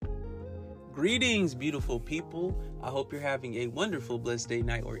Greetings, beautiful people. I hope you're having a wonderful, blessed day,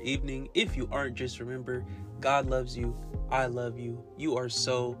 night, or evening. If you aren't, just remember, God loves you. I love you. You are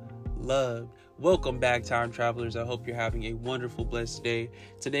so loved. Welcome back, time travelers. I hope you're having a wonderful, blessed day.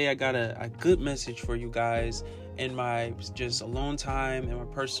 Today, I got a good message for you guys. In my just alone time and my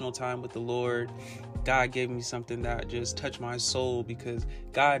personal time with the Lord, God gave me something that just touched my soul, because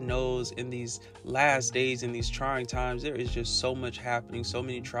God knows in these last days, in these trying times, there is just so much happening, so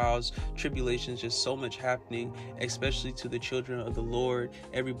many trials, tribulations, just so much happening, especially to the children of the Lord,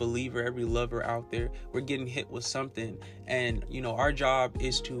 every believer, every lover out there. We're getting hit with something, and our job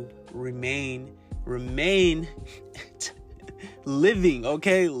is to remain living,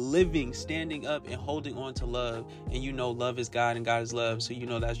 standing up and holding on to love. And love is God and God is love, so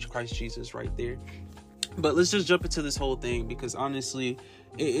that's Christ Jesus right there. But let's just jump into this whole thing, because honestly,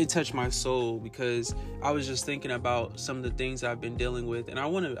 it touched my soul, because I was just thinking about some of the things I've been dealing with. And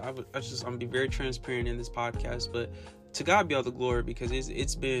I'm gonna be very transparent in this podcast, but to God be all the glory, because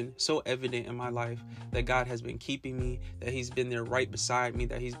it's been so evident in my life that God has been keeping me, that He's been there right beside me,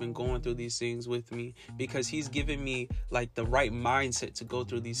 that He's been going through these things with me, because He's given me like the right mindset to go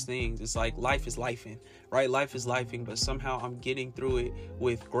through these things. It's like life is lifing, right? Life is lifing, but somehow I'm getting through it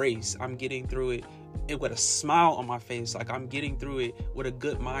with grace. I'm getting through it with a smile on my face. Like, I'm getting through it with a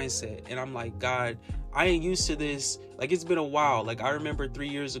good mindset. And I'm like, God, I ain't used to this. Like, it's been a while. Like, I remember 3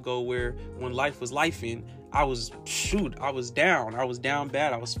 years ago where when life was lifing, I was down. I was down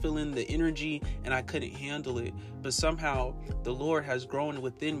bad. I was feeling the energy and I couldn't handle it. But somehow the Lord has grown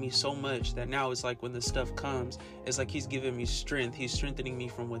within me so much that now it's like when the stuff comes, it's like He's giving me strength. He's strengthening me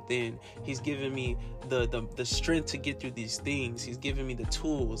from within. He's giving me the strength to get through these things. He's giving me the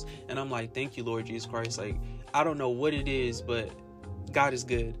tools. And I'm like, thank you, Lord Jesus Christ. Like, I don't know what it is, but God is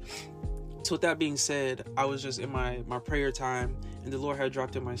good. So with that being said, I was just in my prayer time, and the Lord had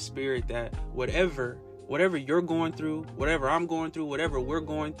dropped in my spirit that whatever you're going through, whatever I'm going through, whatever we're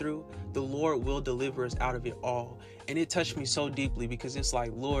going through, the Lord will deliver us out of it all. And it touched me so deeply, because it's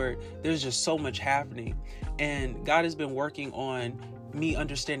like, Lord, there's just so much happening. And God has been working on me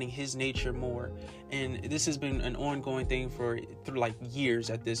understanding His nature more. And this has been an ongoing thing through like years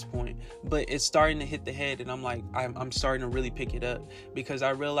at this point. But it's starting to hit the head, and I'm like, I'm starting to really pick it up, because I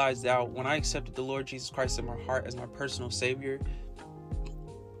realized that when I accepted the Lord Jesus Christ in my heart as my personal Savior,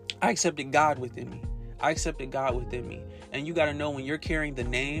 I accepted God within me. And you got to know, when you're carrying the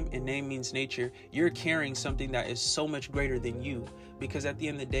name, and name means nature, you're carrying something that is so much greater than you. Because at the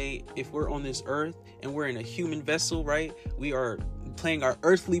end of the day, if we're on this earth and we're in a human vessel, right? We are playing our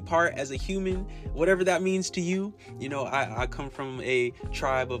earthly part as a human, whatever that means to you. I come from a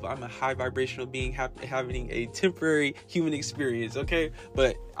tribe of, I'm a high vibrational being having a temporary human experience, okay?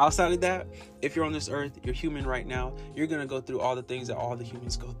 But outside of that, if you're on this earth, you're human right now, you're going to go through all the things that all the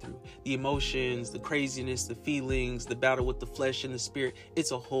humans go through. The emotions, the craziness, the feelings, the battle with the flesh and the spirit.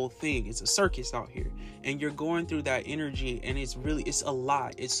 It's a whole thing. It's a circus out here. And you're going through that energy, and it's a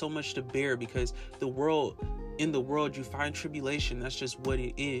lot. It's so much to bear, because in the world you find tribulation. That's just what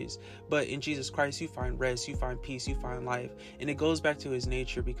it is. But in Jesus Christ, you find rest, you find peace, you find life. And it goes back to His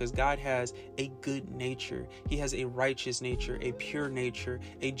nature, because God has a good nature. He has a righteous nature, a pure nature,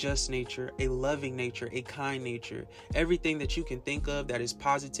 a just nature, a loving nature, a kind nature. Everything that you can think of that is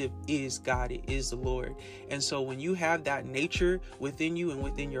positive is God. It is the Lord. And so when you have that nature within you and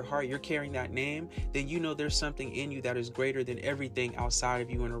within your heart, you're carrying that name, then there's something in you that is greater than everything outside of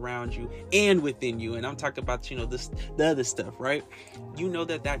you and around you and within you. And I'm talking about the other stuff, right?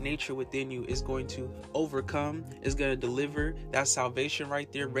 That nature within you is going to overcome, is going to deliver that salvation right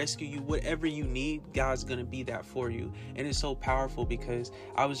there, rescue you, whatever you need. God's going to be that for you. And it's so powerful, because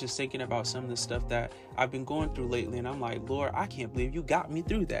I was just thinking about some of the stuff that I've been going through lately, and I'm like, Lord, I can't believe you got me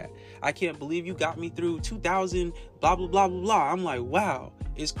through that. I can't believe you got me through 2000 blah blah blah blah blah. I'm like, wow,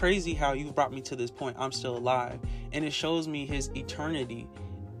 it's crazy how you brought me to this point. I'm still alive. And it shows me His eternity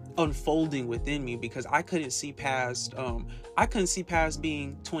unfolding within me, because I couldn't see past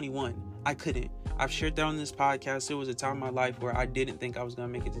being 21. I couldn't. I've shared that on this podcast. There was a time in my life where I didn't think I was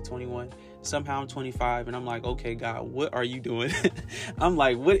going to make it to 21. Somehow I'm 25, and I'm like, okay, God, what are you doing? I'm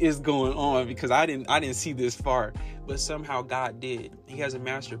like, what is going on? Because I didn't see this far, but somehow God did. He has a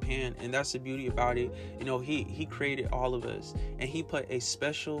master plan, and that's the beauty about it. He created all of us, and He put a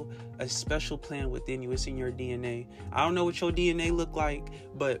special plan within you. It's in your DNA. I don't know what your DNA look like,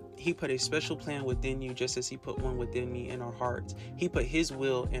 but He put a special plan within you, just as He put one within me in our hearts. He put His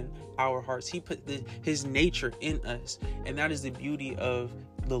will in our hearts. He put His nature in us, and that is the beauty of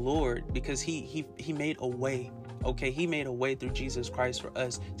the Lord, because he made a way. Okay, He made a way through Jesus Christ for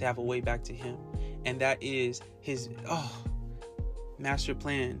us to have a way back to Him, and that is His master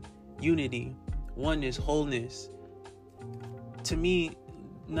plan unity, oneness, wholeness. To me,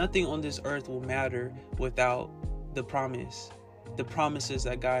 nothing on this earth will matter without the promises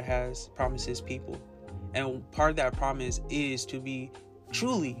that God has promised his people. And part of that promise is to be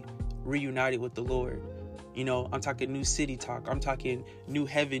truly reunited with the Lord. You know, I'm talking new city talk. I'm talking new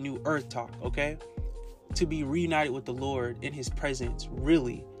heaven, new earth talk, okay? To be reunited with the Lord in his presence,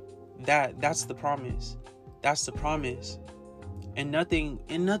 really. That's the promise. That's the promise. And nothing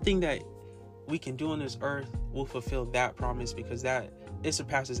that we can do on this earth will fulfill that promise, because that it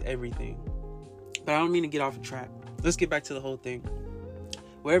surpasses everything. But I don't mean to get off the track. Let's get back to the whole thing.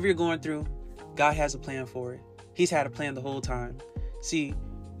 Whatever you're going through, God has a plan for it. He's had a plan the whole time. See,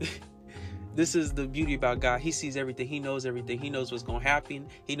 this is the beauty about God. He sees everything. He knows everything. He knows what's going to happen.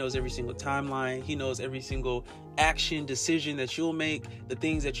 He knows every single timeline. He knows every single action, decision that you'll make, the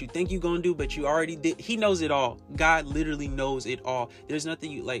things that you think you're going to do, but you already did. He knows it all. God literally knows it all. There's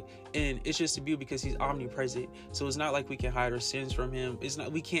nothing you like, and it's just a beauty because he's omnipresent. So it's not like we can hide our sins from him.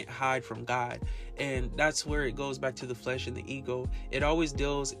 We can't hide from God. And that's where it goes back to the flesh and the ego. It always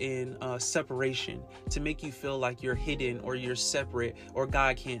deals in separation to make you feel like you're hidden or you're separate or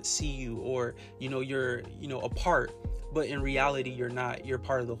God can't see you or, you're, apart. But in reality, you're not. You're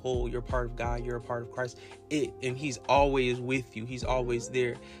part of the whole. You're part of God. You're a part of Christ. And he's always with you. He's always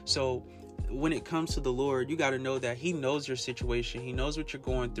there. So when it comes to the Lord, you got to know that he knows your situation. He knows what you're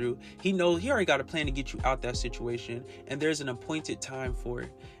going through. He already got a plan to get you out that situation. And there's an appointed time for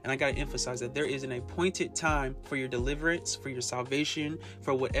it. And I got to emphasize that there is an appointed time for your deliverance, for your salvation,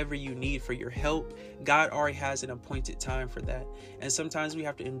 for whatever you need, for your help. God already has an appointed time for that. And sometimes we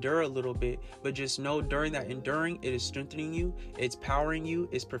have to endure a little bit, but just know during that enduring, it is strengthening you. It's powering you.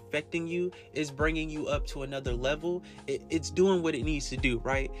 It's perfecting you. It's bringing you up to another level. It's doing what it needs to do,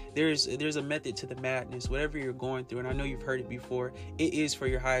 right? There's a method to the madness, whatever you're going through. And I know you've heard it before. It is for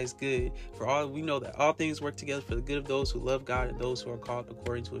your highest good. For all we know that all things work together for the good of those who love God and those who are called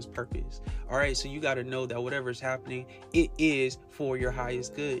according to his purpose. All right. So you got to know that whatever is happening, it is for your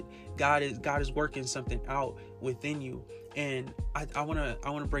highest good. God is working something out within you. And I want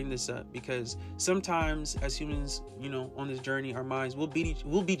to bring this up because sometimes as humans, on this journey, our minds will beat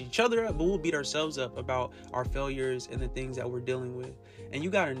each other up, but we'll beat ourselves up about our failures and the things that we're dealing with. And you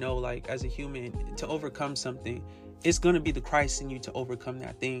got to know, like, as a human, to overcome something, it's going to be the Christ in you to overcome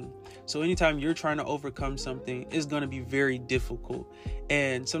that thing. So anytime you're trying to overcome something, it's going to be very difficult.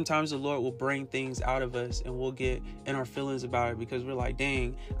 And sometimes the Lord will bring things out of us and we'll get in our feelings about it because we're like,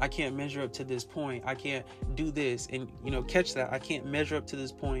 dang, I can't measure up to this point. I can't do this. And, catch that. I can't measure up to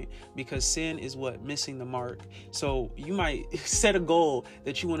this point because sin is missing the mark. So you might set a goal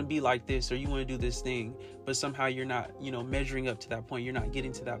that you want to be like this or you want to do this thing, but somehow you're not, measuring up to that point. You're not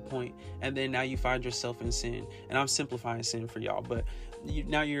getting to that point. And then now you find yourself in sin. And I'm simplifying sin for y'all, but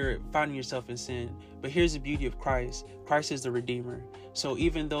now you're finding yourself in sin. But here's the beauty of Christ. Christ is the Redeemer. So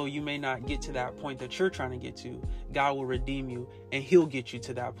even though you may not get to that point that you're trying to get to, God will redeem you and he'll get you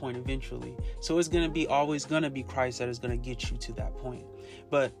to that point eventually. So it's always going to be Christ that is going to get you to that point.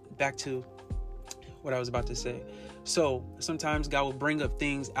 But back to what I was about to say. So sometimes God will bring up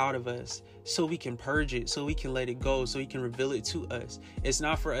things out of us so we can purge it, so we can let it go, so he can reveal it to us. It's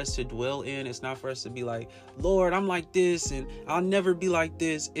not for us to dwell in. It's not for us to be like, Lord, I'm like this and I'll never be like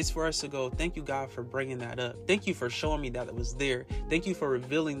this. It's for us to go, thank you, God, for bringing that up. Thank you for showing me that it was there. Thank you for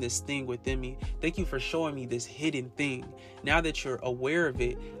revealing this thing within me. Thank you for showing me this hidden thing. Now that you're aware of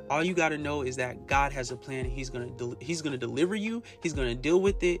it, all you got to know is that God has a plan and he's going to deliver you. He's going to deal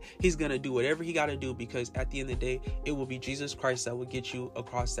with it. He's going to do whatever he got to do, because at the end of the day, it will be Jesus Christ that will get you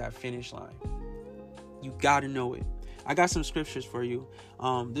across that finish line. You got to know it. I got some scriptures for you.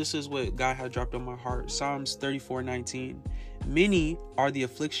 This is what God had dropped on my heart. Psalms 34:19. Many are the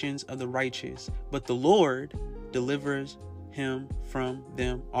afflictions of the righteous, but the Lord delivers him from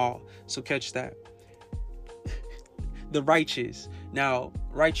them all. So catch that. The righteous. Now,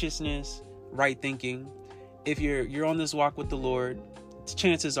 righteousness, right thinking. If you're on this walk with the Lord,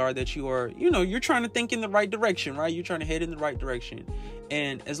 chances are that you are, you're trying to think in the right direction, right? You're trying to head in the right direction.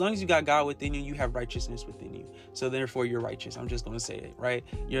 And as long as you got God within you, you have righteousness within you. So therefore you're righteous. I'm just going to say it, right?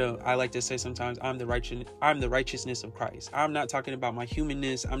 I like to say sometimes I'm the righteousness of Christ. I'm not talking about my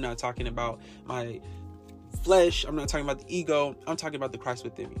humanness. I'm not talking about my flesh. I'm not talking about the ego. I'm talking about the Christ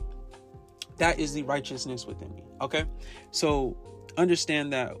within me. That is the righteousness within me. Okay. So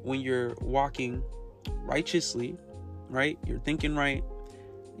understand that when you're walking righteously, right? You're thinking right.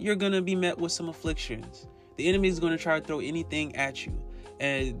 You're going to be met with some afflictions. The enemy is going to try to throw anything at you.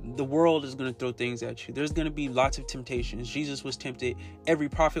 and the world is going to throw things at you. There's going to be lots of temptations. Jesus was tempted. Every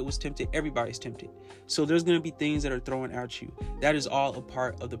prophet was tempted. Everybody's tempted. So there's going to be things that are thrown at you. That is all a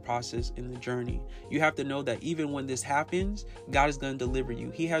part of the process in the journey. You have to know that even when this happens, God is going to deliver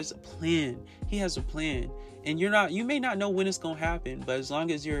you. He has a plan. He has a plan. And you may not know when it's going to happen, but as long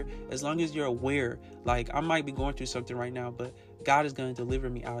as you're aware, like, I might be going through something right now, but God is going to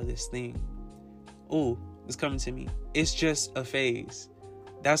deliver me out of this thing. Oh, it's coming to me. It's just a phase.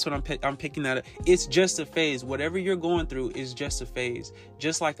 That's what I'm picking that up. It's just a phase. Whatever you're going through is just a phase.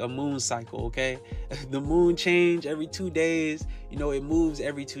 Just like a moon cycle, okay? The moon change every 2 days. It moves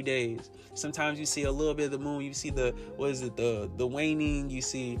every 2 days. Sometimes you see a little bit of the moon. You see the waning.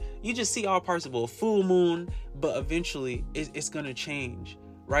 You just see all parts of a full moon, but eventually it's going to change,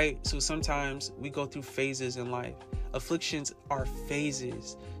 right? So sometimes we go through phases in life. Afflictions are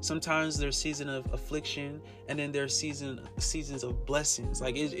phases. Sometimes there's season of affliction, and then there's seasons of blessings.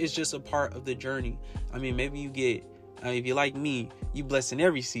 Like, it's just a part of the journey. I mean, maybe you get, if you're like me, you bless in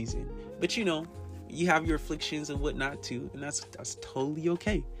every season, but you have your afflictions and whatnot too, and that's totally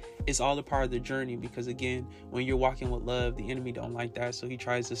okay. It's all a part of the journey, because again, when you're walking with love, the enemy don't like that, so he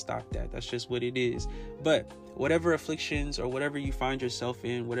tries to stop that. That's just what it is. But whatever afflictions or whatever you find yourself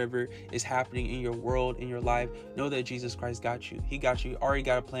in, whatever is happening in your world, in your life, know that Jesus Christ got you. He got you. He already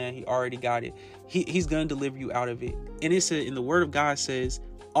got a plan. He already got it. He's going to deliver you out of it. And it's in the word of God says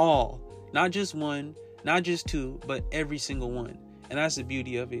all, not just one, not just two, but every single one. And that's the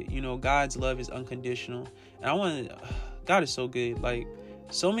beauty of it. God's love is unconditional. And God is so good. Like,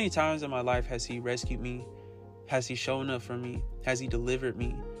 so many times in my life has he rescued me. Has he shown up for me? Has he delivered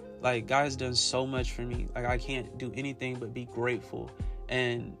me? Like, God has done so much for me. Like, I can't do anything but be grateful.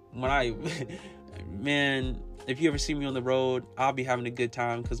 And when man, if you ever see me on the road, I'll be having a good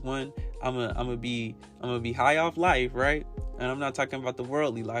time. Because one, I'm gonna be high off life, right? And I'm not talking about the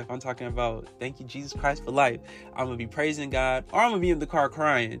worldly life. I'm talking about, thank you, Jesus Christ, for life. I'm going to be praising God, or I'm going to be in the car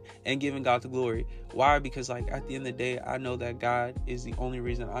crying and giving God the glory. Why? Because, like, at the end of the day, I know that God is the only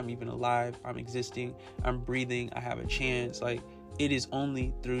reason I'm even alive. I'm existing. I'm breathing. I have a chance. Like, it is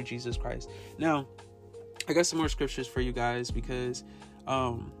only through Jesus Christ. Now, I got some more scriptures for you guys, because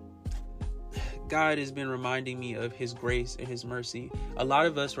God has been reminding me of his grace and his mercy. A lot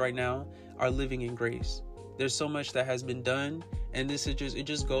of us right now are living in grace. There's so much that has been done, and it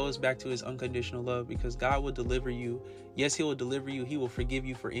just goes back to his unconditional love, because God will deliver you. Yes, he will deliver you. He will forgive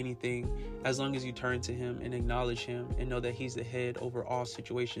you for anything, as long as you turn to him and acknowledge him and know that he's the head over all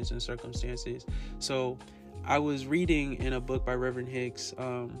situations and circumstances. So I was reading in a book by Reverend Hicks.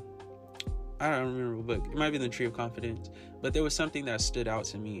 I don't remember what book. It might be The Tree of Confidence. But there was something that stood out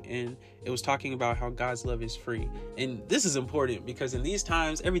to me, and it was talking about how God's love is free. And this is important, because in these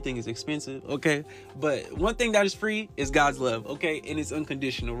times, everything is expensive, okay? But one thing that is free is God's love, okay? And it's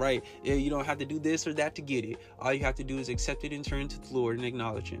unconditional, right? You don't have to do this or that to get it. All you have to do is accept it and turn to the Lord and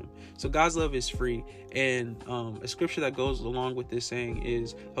acknowledge him. So God's love is free. And a scripture that goes along with this saying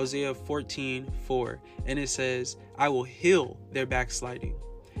is Hosea 14:4. And it says, I will heal their backsliding.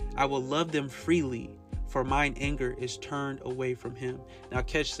 I will love them freely, for mine anger is turned away from him. Now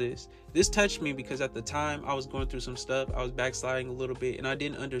catch this. This touched me, because at the time I was going through some stuff. I was backsliding a little bit, and I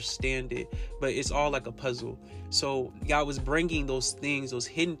didn't understand it, but it's all like a puzzle. So God was bringing those things, those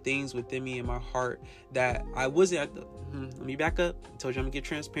hidden things within me in my heart that I wasn't at the, let me back up. I told you I'm gonna get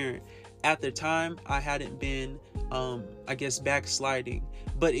transparent. At the time, I hadn't been, backsliding,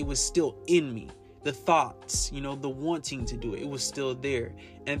 but it was still in me. The thoughts, the wanting to do it, it was still there.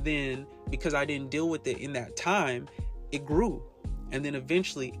 And then, because I didn't deal with it in that time, it grew. And then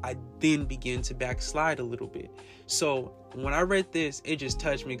eventually I then began to backslide a little bit. So when I read this, it just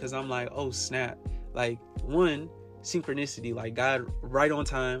touched me, because I'm like, oh snap. Like, one, synchronicity, like God right on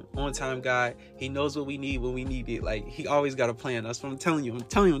time God. He knows what we need when we need it. Like, he always got a plan. That's what I'm telling you.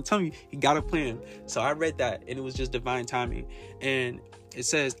 He got a plan. So I read that, and it was just divine timing. And it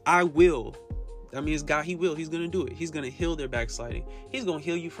says, I will. That means God, he will. He's going to do it. He's going to heal their backsliding. He's going to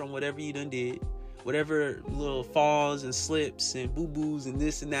heal you from whatever you done did. Whatever little falls and slips and boo-boos and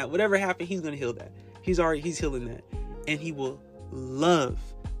this and that. Whatever happened, he's going to heal that. He's healing that. And he will love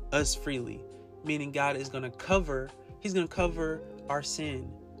us freely. Meaning God is going to cover our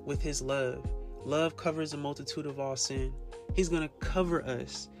sin with his love. Love covers a multitude of all sin. He's going to cover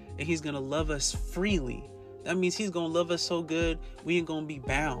us. And he's going to love us freely. That means he's going to love us so good, we ain't going to be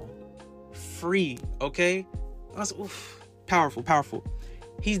bound. Free, okay? That's powerful.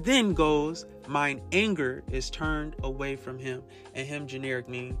 He then goes, mine anger is turned away from him. And him generic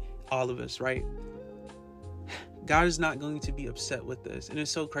meaning all of us, right? God is not going to be upset with us. And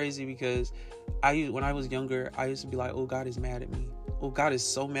it's so crazy, because when I was younger, I used to be like, oh, God is mad at me. oh, God is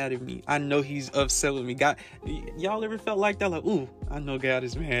so mad at me. I know he's upset with me. God, y'all ever felt like that? Like, ooh, I know God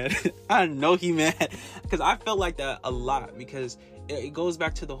is mad. I know he mad. Because I felt like that a lot, because it goes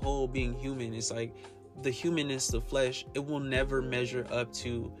back to the whole being human. It's like the humanness, the flesh, it will never measure up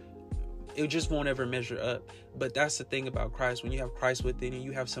to, it just won't ever measure up. But that's the thing about Christ. When you have Christ within you,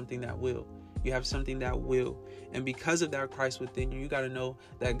 you have something that will. You have something that will. And because of that Christ within you, you got to know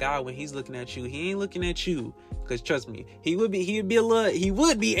that God, when he's looking at you, he ain't looking at you. Because trust me, he would be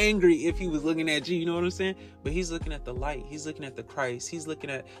angry if he was looking at you. You know what I'm saying? But he's looking at the light. He's looking at the Christ. He's looking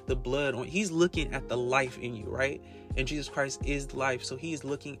at the blood. He's looking at the life in you, right? And Jesus Christ is life. So he's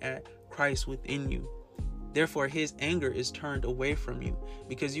looking at Christ within you. Therefore, his anger is turned away from you,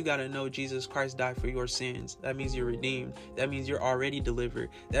 because you got to know Jesus Christ died for your sins. That means you're redeemed. That means you're already delivered.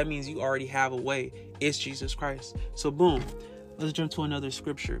 That means you already have a way. It's Jesus Christ. So boom, let's jump to another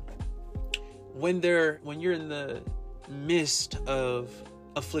scripture. When you're in the midst of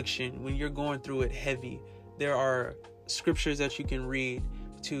affliction, when you're going through it heavy, there are scriptures that you can read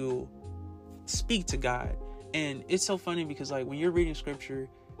to speak to God. And it's so funny because, like, when you're reading scripture,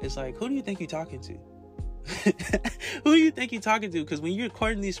 it's like, who do you think you're talking to? Who do you think you're talking to? Because when you're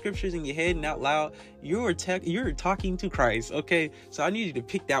quoting these scriptures in your head and out loud, you're talking to Christ. Okay, so I need you to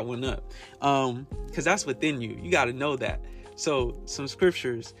pick that one up, because that's within you. You got to know that. So some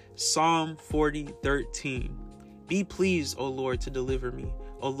scriptures: Psalm 40:13. Be pleased, O Lord, to deliver me.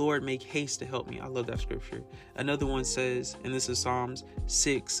 O Lord, make haste to help me. I love that scripture. Another one says, and this is Psalms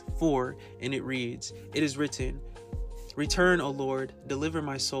 6:4, and it reads, it is written, return, O Lord, deliver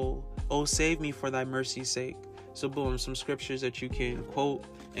my soul. Oh, save me for thy mercy's sake. So boom, some scriptures that you can quote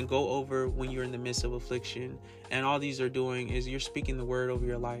and go over when you're in the midst of affliction. And all these are doing is you're speaking the word over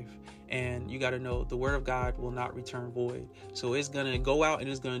your life. And you got to know the word of God will not return void. So it's going to go out and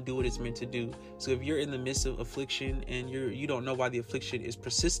it's going to do what it's meant to do. So if you're in the midst of affliction and you don't know why the affliction is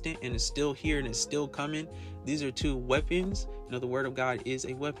persistent and it's still here and it's still coming, these are two weapons. You know, the word of God is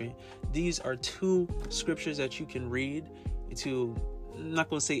a weapon. These are two scriptures that you can read to, I'm not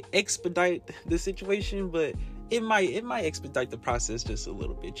going to say expedite the situation, but it might expedite the process just a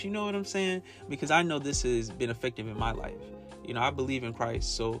little bit. You know what I'm saying? Because I know this has been effective in my life. You know, I believe in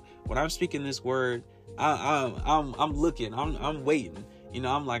Christ. So when I'm speaking this word, I'm looking, I'm waiting. You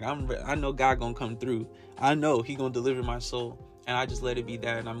know, I know God gonna come through. I know he gonna deliver my soul, and I just let it be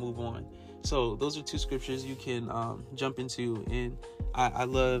that, and I move on. So those are two scriptures you can jump into, and I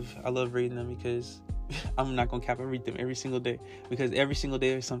love reading them, because I'm not gonna cap. I read them every single day, because every single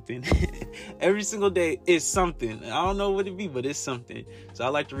day is something. Every single day is something. I don't know what it be, but it's something. So I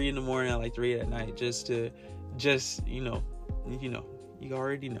like to read in the morning. I like to read at night, just you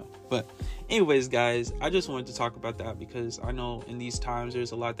already know. But anyways, guys, I just wanted to talk about that, because I know in these times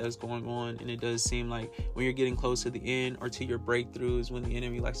there's a lot that's going on, and it does seem like when you're getting close to the end or to your breakthroughs, when the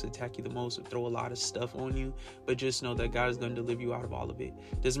enemy likes to attack you the most or throw a lot of stuff on you. But just know that God is going to deliver you out of all of it.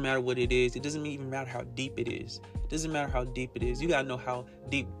 Doesn't matter what it is. It doesn't even matter how deep it is. It doesn't matter how deep it is. You got to know how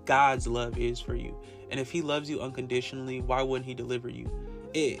deep God's love is for you. And if he loves you unconditionally, why wouldn't he deliver you?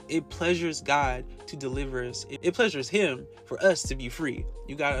 It pleasures God to deliver us. It pleasures him for us to be free.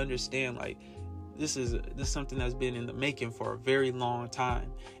 You got to understand, like, this is something that's been in the making for a very long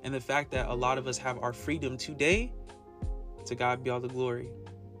time. And the fact that a lot of us have our freedom today, to God be all the glory.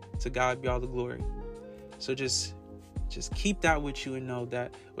 To God be all the glory. So just keep that with you, and know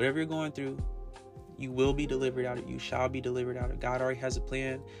that whatever you're going through, you will be delivered out of it. You shall be delivered out of it. God already has a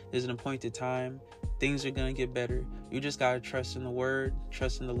plan. There's an appointed time. Things are going to get better. You just got to trust in the word,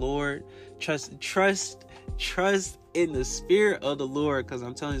 trust in the Lord, trust in the spirit of the Lord, because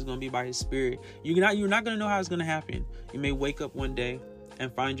I'm telling you, it's going to be by his spirit. You're not going to know how it's going to happen. You may wake up one day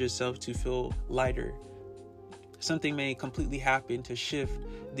and find yourself to feel lighter. Something may completely happen to shift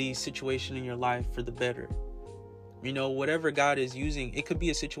the situation in your life for the better. You know, whatever God is using, it could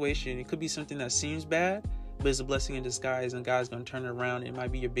be a situation, it could be something that seems bad, but it's a blessing in disguise, and God's going to turn it around. It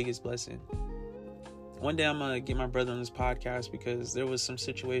might be your biggest blessing. One day I'm going to get my brother on this podcast, because there was some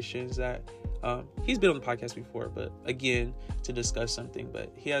situations that he's been on the podcast before, but again, to discuss something.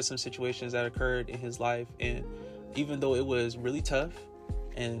 But he had some situations that occurred in his life, and even though it was really tough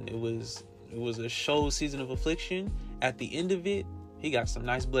and it was a show season of affliction, at the end of it, he got some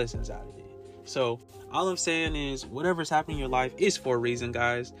nice blessings out of it. So all I'm saying is, whatever's happening in your life is for a reason,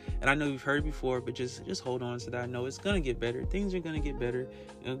 guys. And I know you've heard it before, but just hold on to that. No, it's going to get better. Things are going to get better.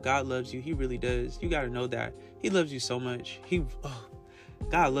 You know, God loves you. He really does. You got to know that. He loves you so much.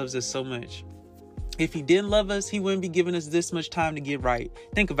 God loves us so much. If he didn't love us, he wouldn't be giving us this much time to get right.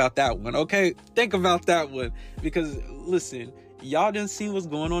 Think about that one, okay? Think about that one. Because listen, y'all done seen what's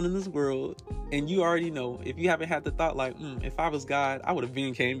going on in this world, and you already know. If you haven't had the thought like, if I was God, I would have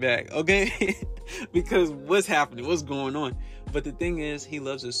been came back, okay? Because what's happening, what's going on? But the thing is, he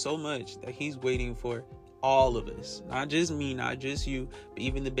loves us so much that he's waiting for all of us, not just me, not just you, but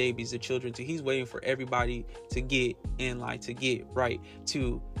even the babies, the children too. He's waiting for everybody to get in line, to get right,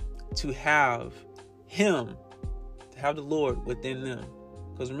 to have him, to have the Lord within them.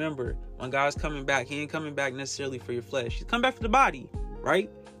 Because remember, when God's coming back, he ain't coming back necessarily for your flesh. He's coming back for the body, right?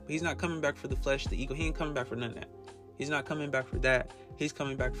 But he's not coming back for the flesh, the ego. He ain't coming back for none of that. He's not coming back for that. He's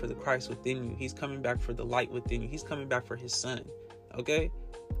coming back for the Christ within you. He's coming back for the light within you. He's coming back for his son, okay?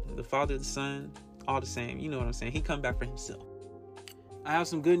 The Father, the Son, all the same. You know what I'm saying? He come back for himself. I have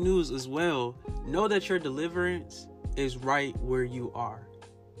some good news as well. Know that your deliverance is right where you are.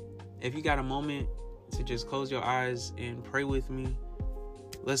 If you got a moment to just close your eyes and pray with me,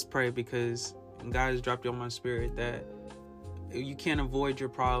 let's pray, because God has dropped it on my spirit that you can't avoid your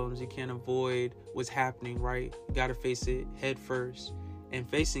problems. You can't avoid what's happening, right? You got to face it head first. And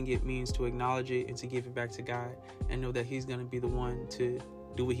facing it means to acknowledge it and to give it back to God and know that he's going to be the one to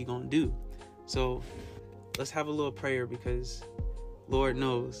do what he's going to do. So let's have a little prayer, because Lord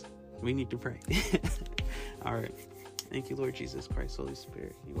knows we need to pray. All right. Thank you, Lord Jesus Christ, Holy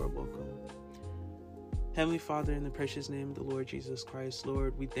Spirit. You are welcome. Heavenly Father, in the precious name of the Lord Jesus Christ,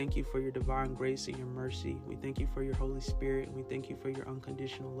 Lord, we thank you for your divine grace and your mercy. We thank you for your Holy Spirit, and we thank you for your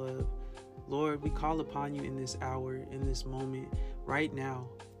unconditional love. Lord, we call upon you in this hour, in this moment, right now,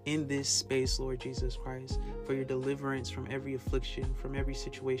 in this space, Lord Jesus Christ, for your deliverance from every affliction, from every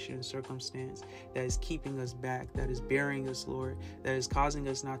situation and circumstance that is keeping us back, that is bearing us, Lord, that is causing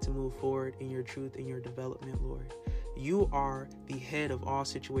us not to move forward in your truth and your development, Lord. You are the head of all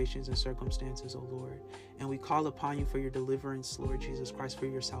situations and circumstances, O Lord. And we call upon you for your deliverance, Lord Jesus Christ, for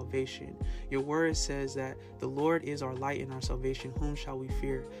your salvation. Your word says that the Lord is our light and our salvation. Whom shall we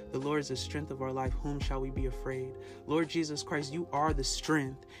fear? The Lord is the strength of our life. Whom shall we be afraid? Lord Jesus Christ, you are the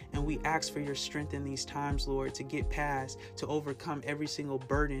strength. And we ask for your strength in these times, Lord, to get past, to overcome every single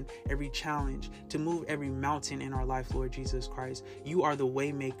burden, every challenge, to move every mountain in our life, Lord Jesus Christ. You are the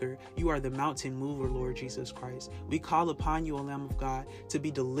way maker. You are the mountain mover, Lord Jesus Christ. We call upon you, O Lamb of God, to be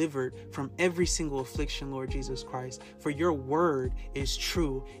delivered from every single affliction, Lord Jesus Christ. For your word is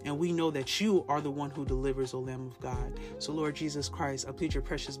true, and we know that you are the one who delivers, O Lamb of God. So, Lord Jesus Christ, I plead your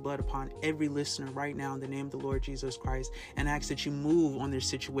precious blood upon every listener right now in the name of the Lord Jesus Christ, and ask that you move on their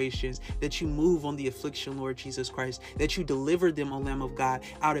situations, that you move on the affliction, Lord Jesus Christ, that you deliver them, O Lamb of God,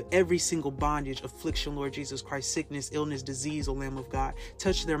 out of every single bondage, affliction, Lord Jesus Christ, sickness, illness, disease, O Lamb of God.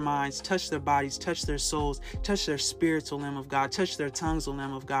 Touch their minds, touch their bodies, touch their souls, touch their spirits, O Lamb of God, touch their tongues, O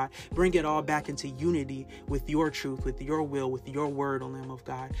Lamb of God. Bring it all back into unity with your truth, with your will, with your word, O Lamb of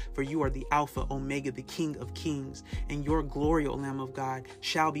God. For you are the Alpha, Omega, the King of Kings, and your glory, O Lamb of God,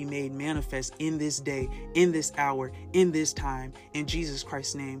 shall be made manifest in this day, in this hour, in this time. In Jesus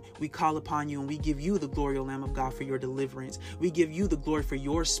Christ's name, we call upon you and we give you the glory, O Lamb of God, for your deliverance. We give you the glory for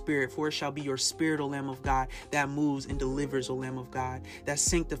your spirit, for it shall be your spirit, O Lamb of God, that moves and delivers, O Lamb of God, that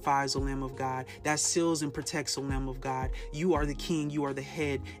sanctifies, O Lamb of God, that seals and protects, O Lamb of God. You are the King, you are the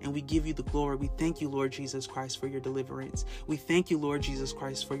head, and we give you the glory. We thank you, Lord Jesus Christ, for your deliverance. We thank you, Lord Jesus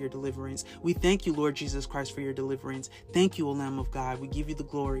Christ, for your deliverance. We thank you, Lord Jesus Christ, for your deliverance. Thank you, O Lamb of God. We give you the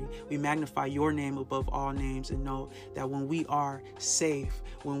glory. We magnify your name above all names, and know that when we are safe,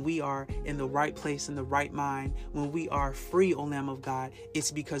 when we are in the right place, in the right mind, when we are free, O Lamb of God,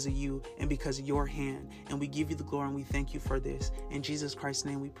 it's because of you and because of your hand. And we give you the glory and we thank you for this. In Jesus Christ's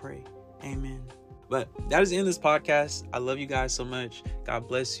name we pray. Amen. But that is the end of this podcast. I love you guys so much. God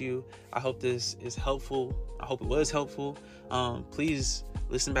bless you. I hope this is helpful. I hope it was helpful. Please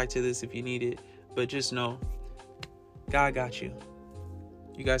listen back to this if you need it. But just know, God got you.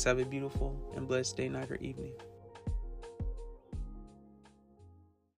 You guys have a beautiful and blessed day, night, or evening.